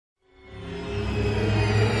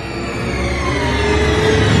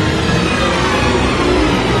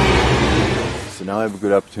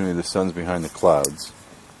good opportunity. The sun's behind the clouds.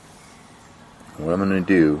 What I'm going to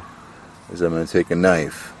do is I'm going to take a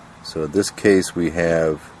knife. So in this case we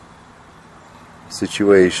have a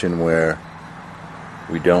situation where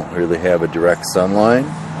we don't really have a direct sun line.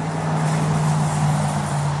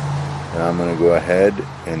 Now I'm going to go ahead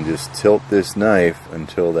and just tilt this knife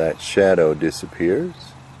until that shadow disappears.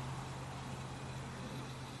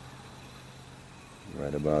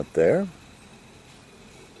 Right about there.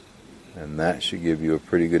 And that should give you a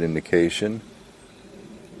pretty good indication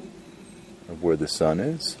of where the sun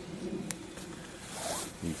is.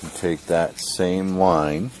 You can take that same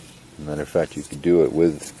line, as a matter of fact you could do it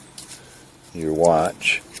with your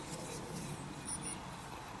watch.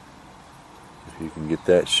 If you can get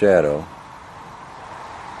that shadow,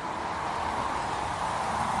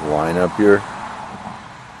 line up your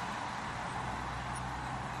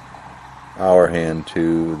hour hand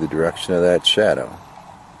to the direction of that shadow.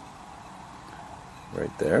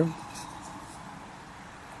 Right there.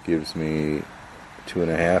 Gives me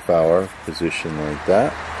 2.5 hour position like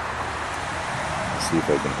that. Let's see if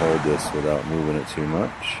I can hold this without moving it too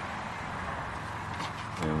much.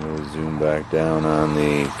 And we'll zoom back down on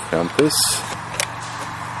the compass.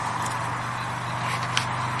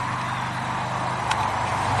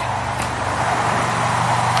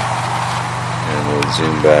 And we'll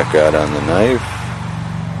zoom back out on the knife.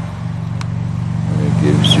 And it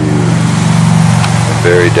gives you a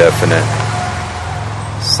very definite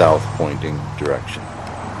south pointing direction.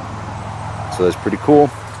 So that's pretty cool.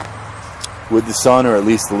 With the sun, or at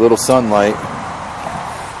least a little sunlight,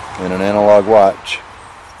 and an analog watch.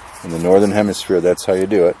 In the northern hemisphere, that's how you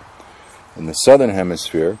do it. In the southern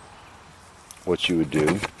hemisphere, what you would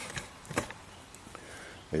do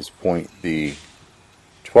is point the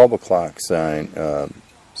 12 o'clock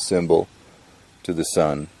symbol to the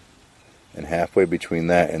sun, and halfway between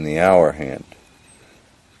that and the hour hand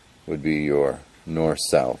would be your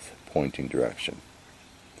north-south pointing direction.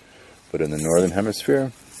 But in the northern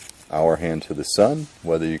hemisphere, hour hand to the sun,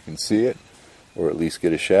 whether you can see it or at least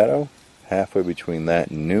get a shadow, halfway between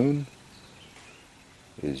that and noon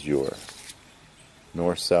is your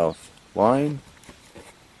north-south line.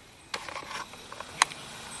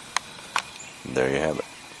 And there you have it.